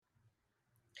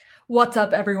What's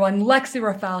up, everyone? Lexi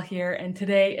Rafael here, and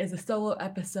today is a solo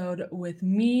episode with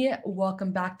me.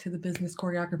 Welcome back to the Business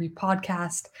Choreography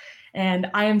Podcast. And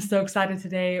I am so excited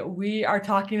today. We are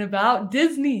talking about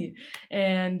Disney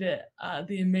and the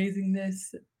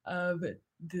amazingness of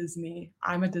Disney.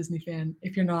 I'm a Disney fan.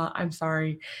 If you're not, I'm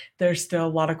sorry. There's still a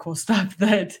lot of cool stuff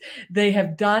that they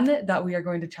have done that we are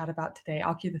going to chat about today.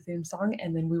 I'll cue the theme song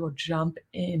and then we will jump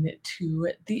into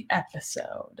the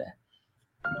episode.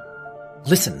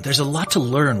 Listen, there's a lot to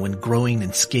learn when growing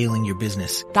and scaling your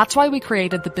business. That's why we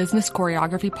created the Business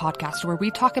Choreography Podcast, where we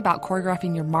talk about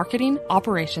choreographing your marketing,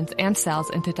 operations, and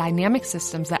sales into dynamic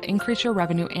systems that increase your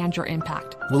revenue and your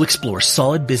impact. We'll explore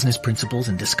solid business principles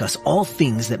and discuss all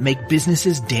things that make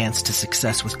businesses dance to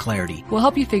success with clarity. We'll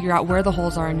help you figure out where the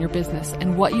holes are in your business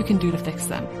and what you can do to fix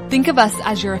them. Think of us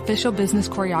as your official business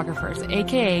choreographers,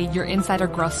 aka your insider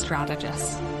growth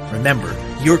strategists. Remember,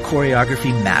 your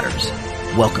choreography matters.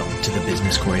 Welcome to the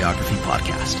Business Choreography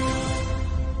Podcast.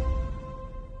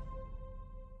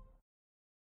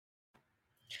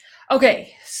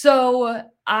 Okay, so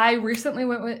I recently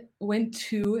went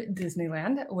to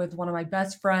Disneyland with one of my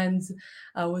best friends,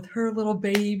 with her little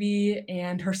baby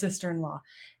and her sister-in-law,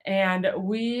 and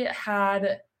we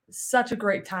had such a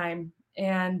great time.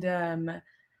 And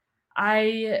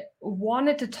I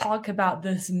wanted to talk about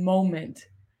this moment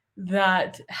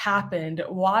that happened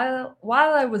while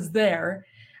I was there,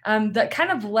 that kind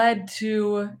of led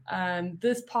to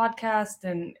this podcast,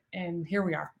 and here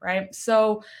we are, right?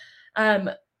 So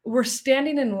we're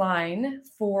standing in line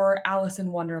for Alice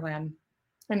in Wonderland.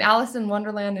 And Alice in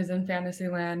Wonderland is in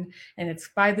Fantasyland, and it's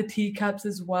by the teacups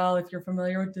as well. If you're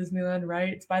familiar with Disneyland, right?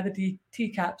 It's by the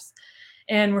teacups.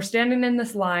 And we're standing in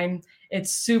this line.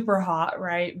 It's super hot,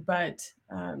 right? But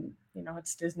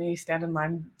it's Disney, stand in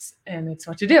line, and it's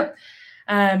what you do.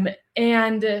 And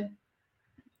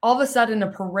all of a sudden,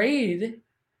 a parade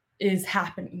is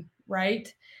happening,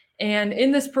 right? And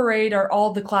in this parade are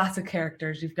all the classic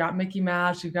characters. You've got Mickey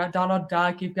Mouse, you've got Donald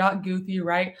Duck, you've got Goofy,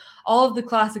 right? All of the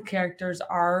classic characters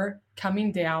are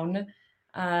coming down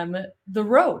the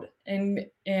road and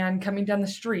coming down the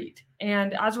street.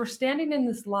 And as we're standing in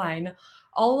this line,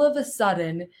 all of a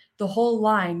sudden, the whole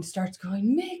line starts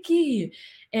going, Mickey!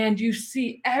 And you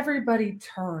see everybody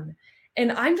turn.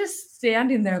 And I'm just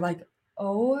standing there like,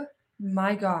 oh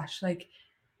my gosh, like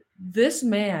this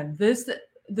man, this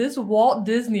Walt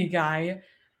Disney guy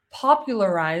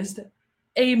popularized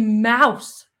a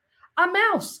mouse,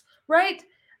 right?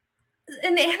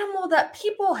 An animal that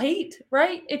people hate,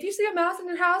 right? If you see a mouse in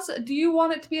your house, do you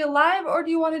want it to be alive or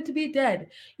do you want it to be dead?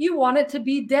 You want it to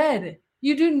be dead.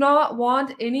 You do not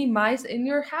want any mice in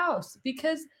your house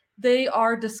because they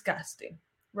are disgusting,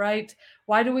 right?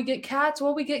 Why do we get cats?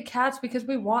 Well, we get cats because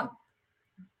we want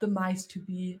the mice to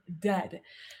be dead.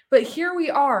 But here we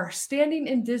are standing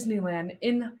in Disneyland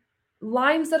in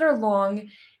lines that are long.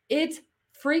 It's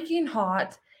freaking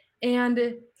hot.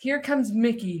 And here comes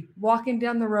Mickey walking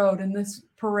down the road in this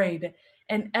parade.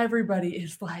 And everybody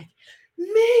is like,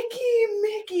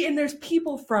 Mickey. And there's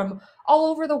people from all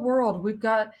over the world. We've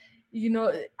got,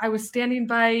 I was standing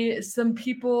by some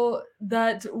people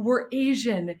that were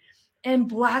Asian and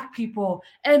Black people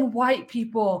and white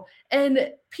people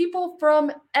and people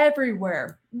from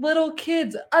everywhere, little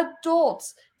kids,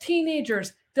 adults,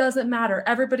 teenagers, doesn't matter.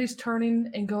 Everybody's turning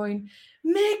and going,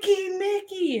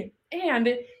 Mickey.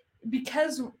 And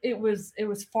because it was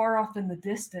far off in the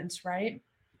distance, right?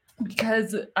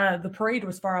 Because the parade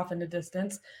was far off in the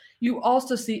distance, you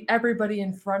also see everybody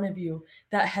in front of you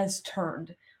that has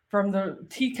turned. From the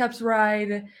teacups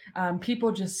ride,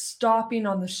 people just stopping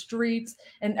on the streets,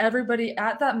 and everybody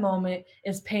at that moment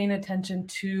is paying attention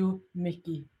to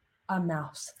Mickey, a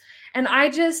mouse. And I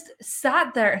just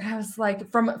sat there and I was like,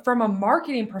 from a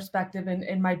marketing perspective,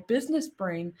 and my business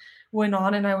brain went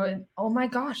on, and I went, oh my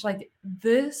gosh, like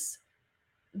this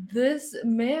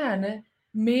man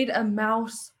made a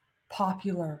mouse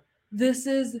popular. This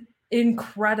is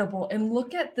incredible. And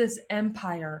look at this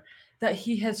empire that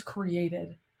he has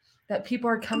created, that people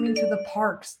are coming to the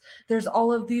parks. There's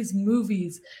all of these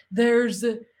movies. There's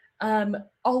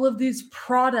all of these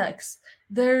products.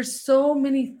 There's so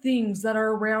many things that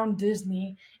are around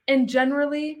Disney. And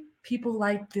generally, people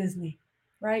like Disney,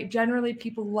 right? Generally,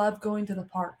 people love going to the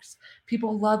parks.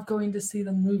 People love going to see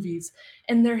the movies.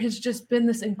 And there has just been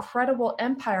this incredible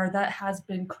empire that has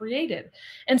been created.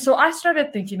 And so I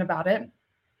started thinking about it.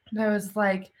 And I was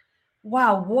like,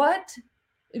 wow,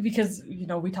 because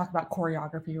we talk about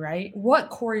choreography, right? What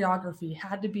choreography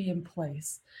had to be in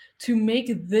place to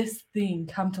make this thing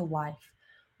come to life?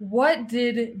 What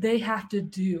did they have to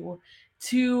do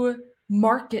to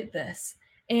market this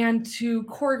and to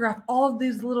choreograph all of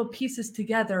these little pieces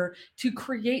together to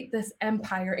create this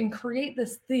empire and create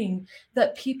this thing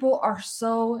that people are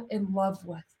so in love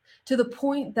with, to the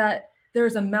point that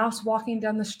there's a mouse walking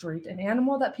down the street, an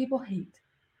animal that people hate,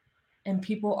 and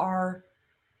people are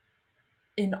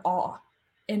in awe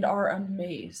and are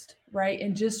amazed, right?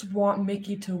 And just want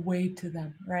Mickey to wave to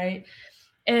them, right?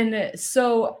 And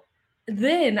so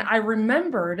then I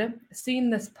remembered seeing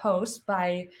this post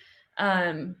by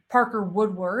Parker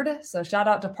Woodward. So shout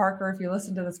out to Parker if you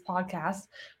listen to this podcast,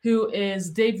 who is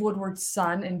Dave Woodward's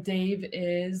son, and Dave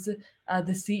is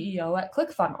the CEO at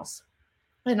ClickFunnels.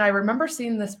 And I remember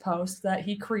seeing this post that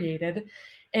he created,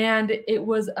 and it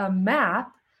was a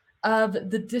map of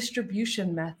the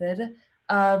distribution method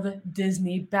of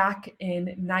Disney back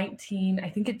in I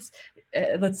think it's,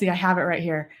 let's see, I have it right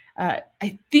here.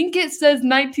 I think it says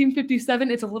 1957.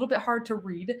 It's a little bit hard to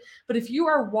read, but if you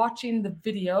are watching the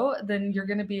video, then you're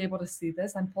going to be able to see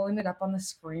this. I'm pulling it up on the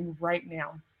screen right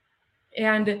now.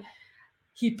 And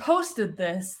he posted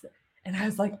this, and I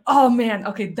was like, oh man,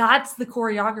 okay, that's the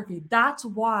choreography. That's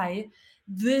why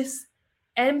this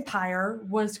empire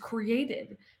was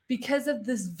created, because of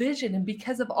this vision and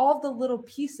because of all the little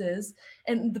pieces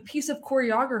and the piece of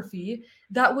choreography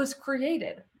that was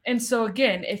created. And so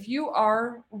again, if you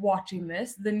are watching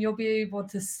this, then you'll be able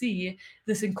to see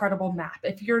this incredible map.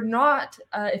 If you're not,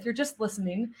 if you're just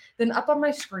listening, then up on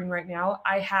my screen right now,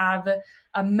 I have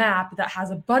a map that has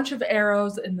a bunch of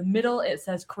arrows. In the middle, it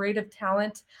says creative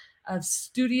talent of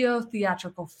studio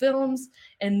theatrical films.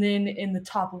 And then in the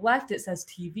top left, it says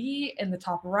TV. In the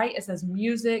top right, it says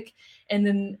music. And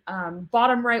then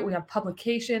bottom right, we have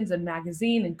publications and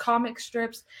magazine and comic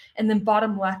strips. And then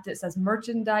bottom left, it says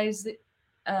merchandise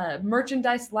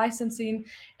licensing.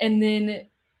 And then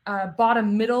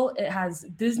bottom middle, it has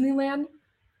Disneyland.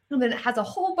 And then it has a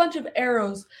whole bunch of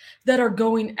arrows that are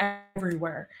going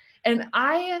everywhere. And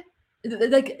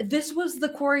this was the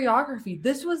choreography.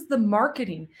 This was the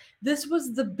marketing. This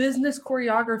was the business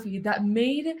choreography that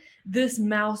made this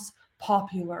mouse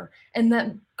popular and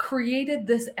that created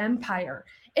this empire.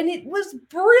 And it was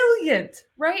brilliant,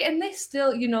 right? And they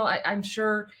still, I'm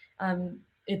sure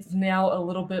it's now a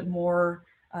little bit more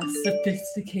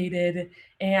sophisticated,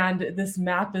 and this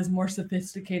map is more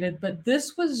sophisticated, but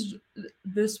this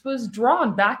was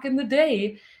drawn back in the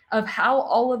day of how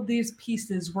all of these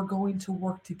pieces were going to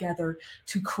work together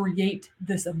to create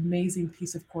this amazing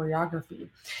piece of choreography.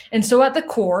 And so at the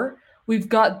core, we've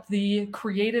got the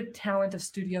creative talent of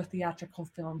studio theatrical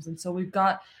films. And so we've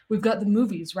got the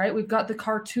movies, right? We've got the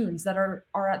cartoons that are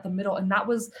at the middle, and that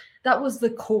was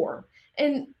the core.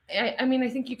 And I mean, I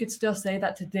think you could still say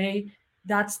that today,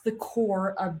 that's the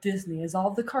core of Disney, is all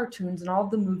of the cartoons and all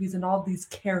of the movies and all of these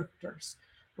characters,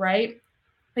 right?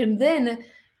 And then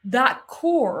that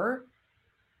core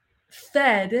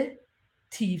fed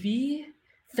TV,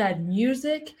 fed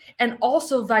music, and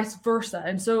also vice versa.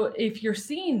 And so if you're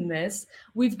seeing this,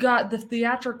 we've got the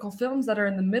theatrical films that are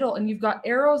in the middle, and you've got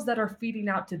arrows that are feeding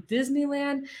out to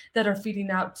Disneyland, that are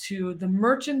feeding out to the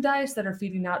merchandise, that are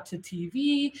feeding out to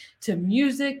TV, to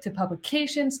music, to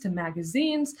publications, to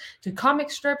magazines, to comic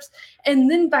strips.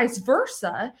 And then vice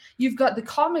versa, you've got the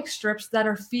comic strips that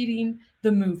are feeding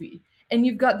the movie. And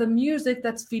you've got the music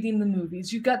that's feeding the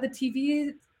movies. You've got the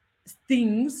TV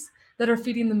things that are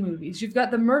feeding the movies. You've got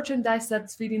the merchandise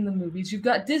that's feeding the movies. You've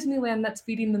got Disneyland that's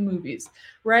feeding the movies,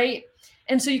 right?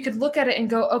 And so you could look at it and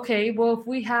go, okay, well, if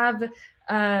we have,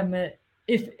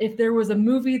 if there was a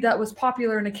movie that was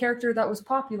popular and a character that was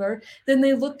popular, then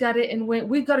they looked at it and went,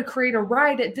 we've got to create a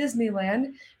ride at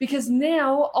Disneyland, because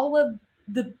now all of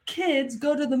the kids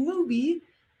go to the movie,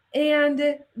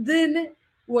 and then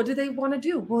what do they want to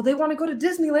do? Well, they want to go to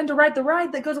Disneyland to ride the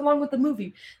ride that goes along with the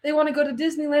movie. They want to go to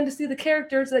Disneyland to see the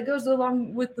characters that goes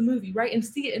along with the movie, right? And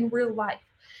see it in real life.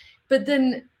 But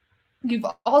then you've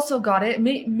also got it.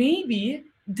 Maybe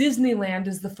Disneyland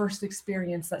is the first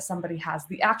experience that somebody has,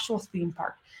 the actual theme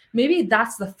park. Maybe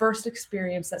that's the first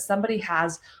experience that somebody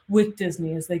has with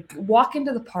Disney, as they walk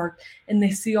into the park and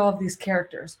they see all of these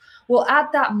characters. Well,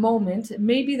 at that moment,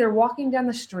 maybe they're walking down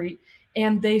the street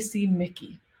and they see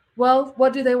Mickey. Well,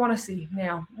 what do they want to see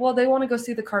now? Well, they want to go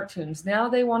see the cartoons. Now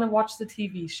they want to watch the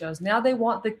TV shows. Now they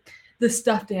want the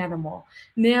stuffed animal.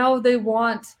 Now they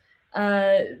want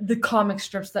the comic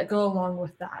strips that go along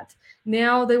with that.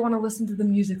 Now they want to listen to the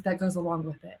music that goes along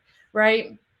with it,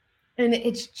 right? And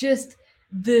it's just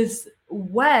this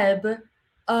web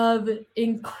of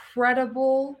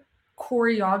incredible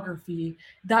choreography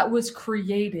that was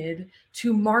created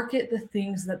to market the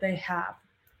things that they have,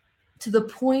 to the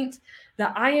point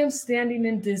that I am standing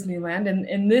in Disneyland,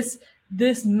 and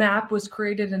this map was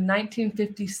created in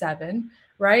 1957,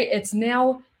 right? It's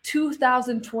now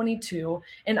 2022,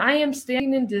 and I am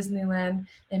standing in Disneyland,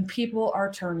 and people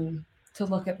are turning to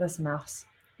look at this mouse,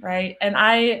 right? And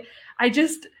I'm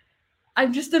just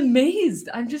amazed.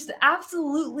 I'm just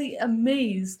absolutely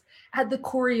amazed at the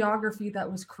choreography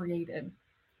that was created.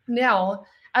 Now,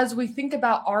 as we think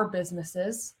about our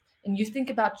businesses, and you think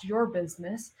about your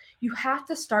business, you have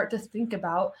to start to think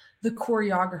about the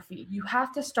choreography. You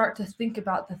have to start to think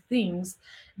about the things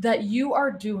that you are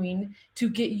doing to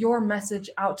get your message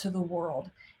out to the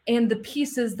world and the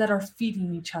pieces that are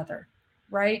feeding each other,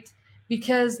 right?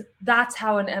 Because that's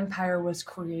how an empire was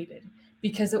created,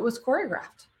 because it was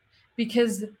choreographed,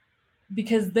 because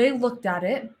they looked at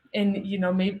it. And,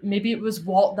 maybe it was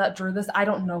Walt that drew this. I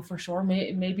don't know for sure.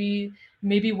 Maybe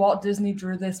Walt Disney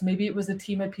drew this. Maybe it was a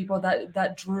team of people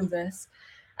that drew this.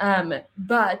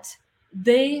 But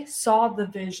they saw the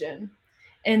vision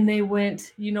and they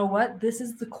went, you know what? This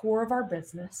is the core of our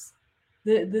business.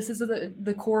 This is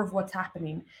the core of what's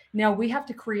happening. Now we have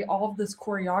to create all of this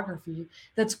choreography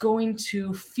that's going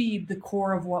to feed the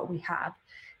core of what we have.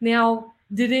 Now,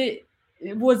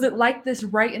 was it like this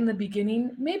right in the beginning?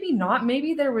 Maybe not.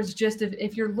 Maybe there was just,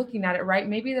 if you're looking at it right,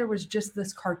 maybe there was just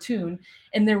this cartoon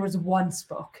and there was one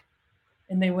spoke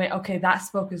and they went, okay, that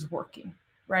spoke is working,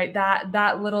 right? That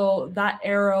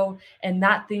arrow and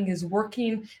that thing is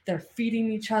working. They're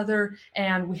feeding each other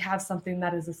and we have something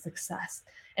that is a success.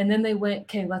 And then they went,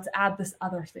 okay, let's add this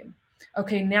other thing.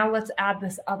 Okay, now let's add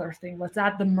this other thing. Let's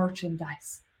add the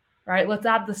merchandise, right? Let's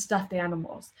add the stuffed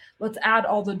animals. Let's add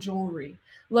all the jewelry.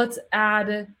 Let's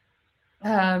add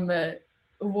the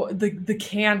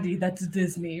candy that's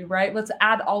Disney, right? Let's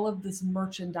add all of this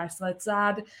merchandise. Let's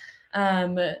add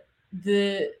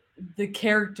the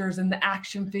characters and the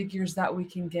action figures that we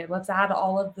can get. Let's add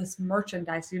all of this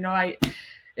merchandise.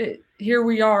 Here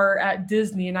we are at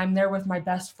Disney, and I'm there with my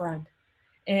best friend,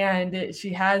 and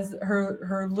she has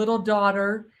her little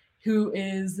daughter who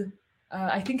is,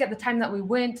 I think at the time that we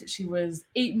went, she was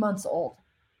 8 months old,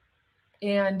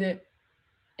 and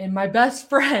my best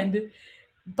friend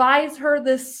buys her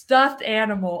this stuffed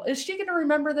animal. Is she going to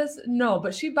remember this? No,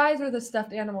 but she buys her the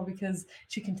stuffed animal because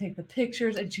she can take the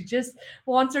pictures and she just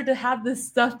wants her to have this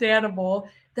stuffed animal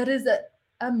that is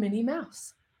a Minnie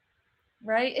Mouse,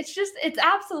 right? It's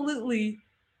absolutely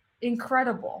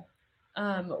incredible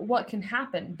what can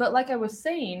happen. But like I was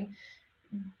saying,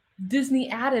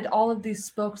 Disney added all of these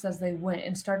spokes as they went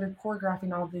and started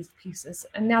choreographing all of these pieces.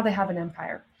 And now they have an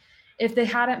empire. If they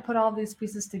hadn't put all of these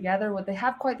pieces together, would they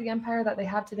have quite the empire that they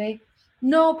have today?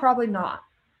 No, probably not,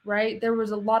 right? There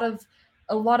was a lot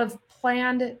of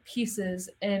planned pieces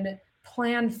and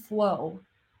planned flow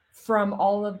from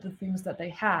all of the things that they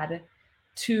had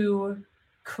to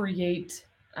create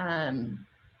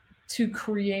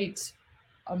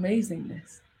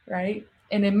amazingness, right?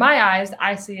 And in my eyes,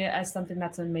 I see it as something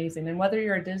that's amazing. And whether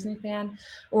you're a Disney fan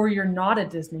or you're not a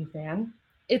Disney fan,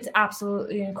 it's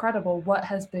absolutely incredible what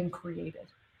has been created.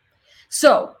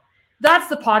 So that's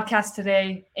the podcast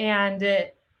today. And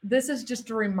this is just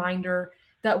a reminder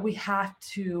that we have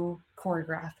to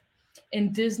choreograph.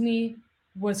 And Disney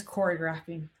was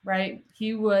choreographing, right?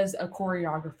 He was a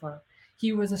choreographer.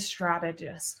 He was a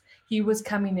strategist. He was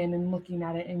coming in and looking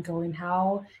at it and going,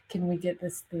 how can we get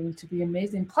this thing to be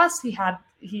amazing? Plus he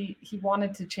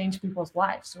wanted to change people's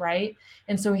lives, right?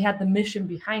 And so he had the mission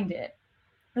behind it.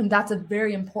 And that's a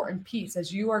very important piece.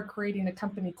 As you are creating a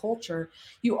company culture,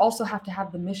 you also have to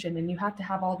have the mission and you have to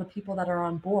have all the people that are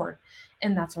on board.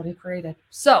 And that's what he created.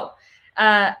 So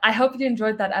I hope you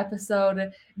enjoyed that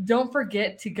episode. Don't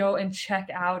forget to go and check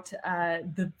out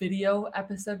the video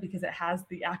episode because it has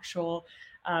the actual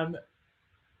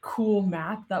cool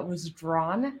map that was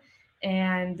drawn.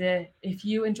 And if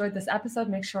you enjoyed this episode,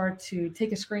 make sure to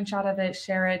take a screenshot of it,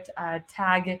 share it,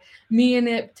 tag me in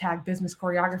it, tag Business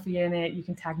Choreography in it. You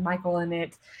can tag Michael in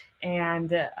it and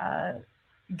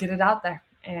get it out there.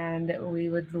 And we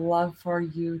would love for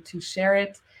you to share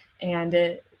it.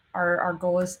 And our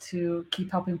goal is to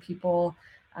keep helping people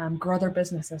grow their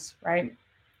businesses, right?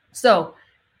 So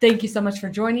thank you so much for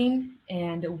joining.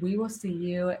 And we will see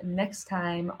you next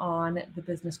time on the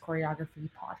Business Choreography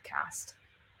Podcast.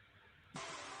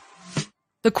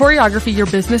 The choreography your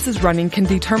business is running can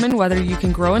determine whether you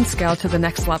can grow and scale to the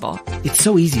next level. It's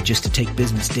so easy just to take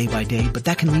business day by day, but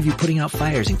that can leave you putting out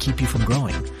fires and keep you from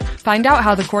growing. Find out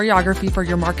how the choreography for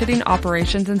your marketing,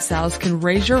 operations, and sales can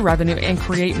raise your revenue and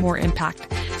create more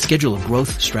impact. Schedule a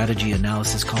growth strategy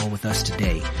analysis call with us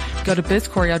today. Go to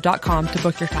bizchoreo.com to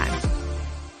book your time.